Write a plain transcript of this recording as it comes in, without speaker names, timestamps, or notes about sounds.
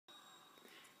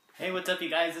Hey, what's up, you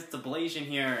guys? It's the Blasian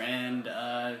here, and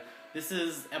this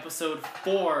is episode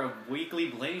 4 of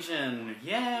Weekly Blasian.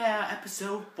 Yeah,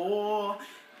 episode 4.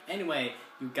 Anyway,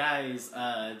 you guys,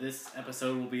 this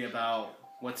episode will be about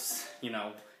what's,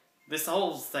 this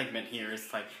whole segment here is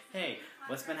like, hey,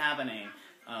 what's been happening?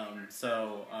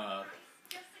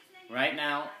 Right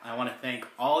now, I want to thank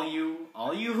all you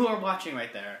who are watching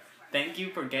right there. Thank you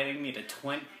for getting me to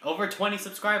over 20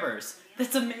 subscribers.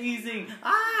 That's amazing!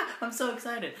 I'm so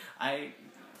excited. I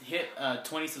hit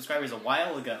 20 subscribers a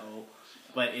while ago,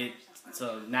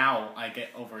 so now I get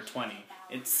over 20.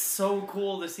 It's so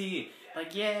cool to see.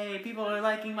 Like, yay, people are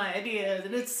liking my ideas,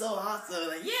 and it's so awesome.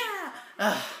 Like,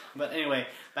 yeah! But anyway,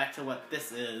 back to what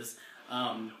this is.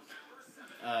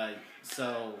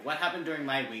 So what happened during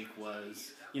my week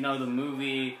was, the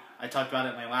movie I talked about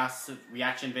in my last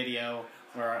reaction video,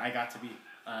 where I got to be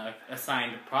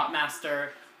assigned prop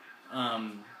master.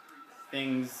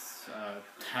 Things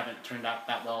haven't turned out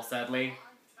that well, sadly.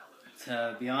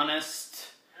 To be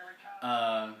honest,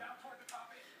 the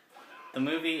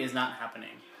movie is not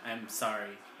happening. I'm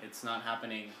sorry, it's not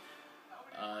happening.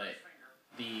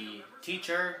 The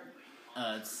teacher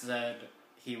said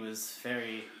he was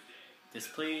very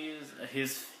displeased.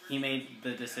 He made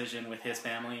the decision with his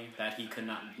family that he could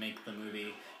not make the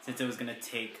movie since it was going to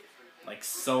take like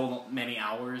so many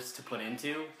hours to put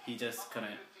into. He just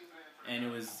couldn't. And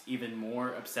it was even more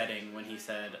upsetting when he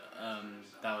said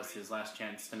that was his last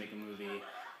chance to make a movie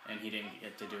and he didn't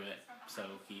get to do it, so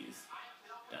he's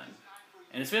done.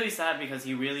 And it's really sad because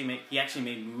he actually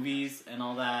made movies and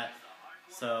all that,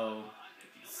 so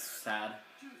it's sad.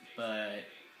 But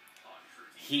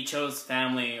he chose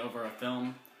family over a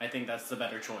film. I think that's the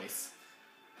better choice.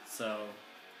 So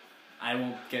I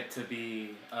won't get to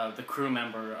be the crew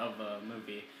member of a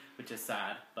movie, which is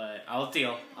sad, but I'll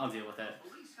deal with it.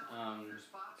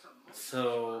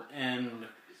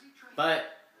 But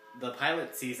the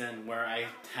pilot season where I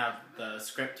have the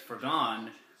script for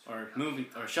Gone, or movie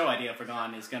or show idea for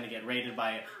Gone, is going to get rated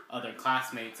by other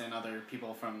classmates and other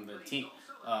people from the team,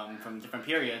 from different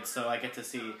periods, so I get to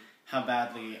see how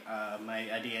badly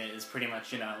my idea is pretty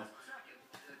much,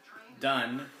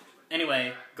 done.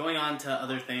 Anyway, going on to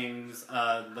other things,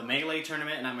 the Melee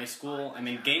tournament at my school, I'm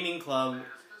in gaming club,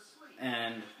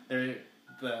 and the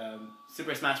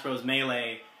Super Smash Bros.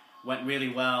 Melee went really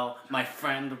well. My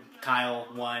friend Kyle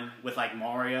won with like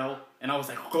Mario, and I was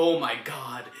like, oh my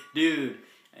god, dude.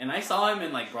 And I saw him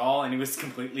in like Brawl, and he was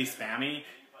completely spammy,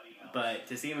 but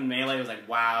to see him in Melee, I was like,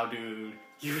 wow, dude,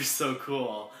 you were so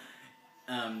cool.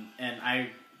 And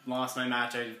I lost my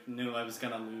match. I knew I was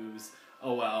gonna lose.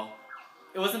 Oh well.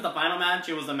 It wasn't the final match,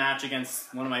 it was a match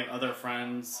against one of my other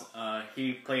friends.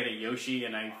 He played a Yoshi,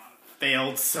 and I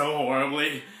failed so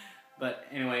horribly. But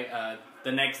anyway,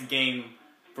 the next game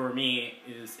for me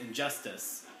is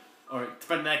Injustice. Or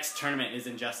for the next tournament is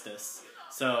Injustice.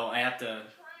 So I have to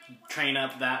train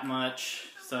up that much.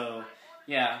 So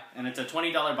yeah, and it's a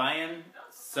 $20 buy-in.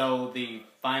 So the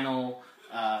final,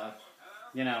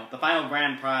 the final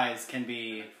grand prize can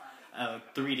be a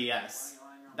 3DS.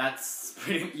 That's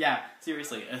pretty, yeah,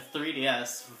 seriously, a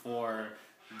 3DS for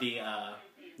the,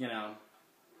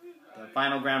 the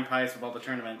final grand prize for all the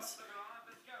tournaments.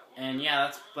 And yeah,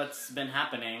 that's what's been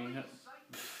happening.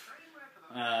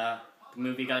 The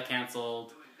movie got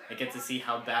canceled. I get to see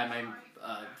how bad my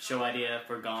show idea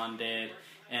for Gone did,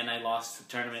 and I lost the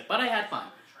tournament, but I had fun.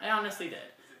 I honestly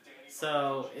did.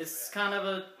 So it's kind of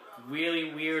a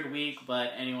really weird week,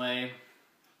 but anyway,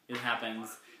 it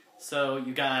happens. So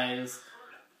you guys,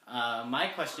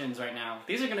 my questions right now,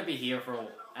 these are going to be here for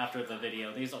after the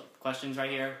video. These are questions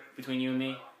right here between you and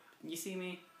me. You see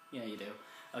me? Yeah, you do.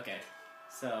 Okay.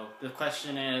 So, the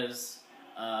question is,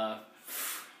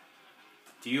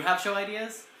 do you have show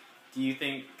ideas? Do you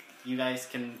think you guys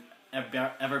can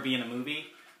ever be in a movie?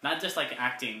 Not just like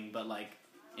acting, but like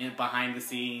behind the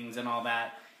scenes and all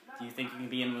that. Do you think you can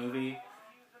be in a movie?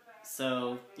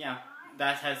 So, yeah,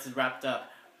 that has wrapped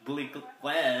up Bleakly.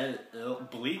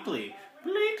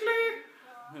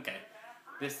 Okay,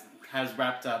 this has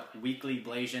wrapped up Weekly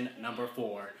Blasian number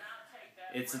 4.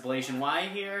 It's Blasian Y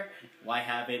here. Why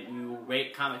haven't you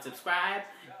rate, comment, subscribe?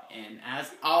 And as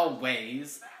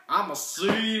always, I'ma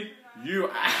see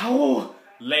you out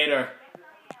later.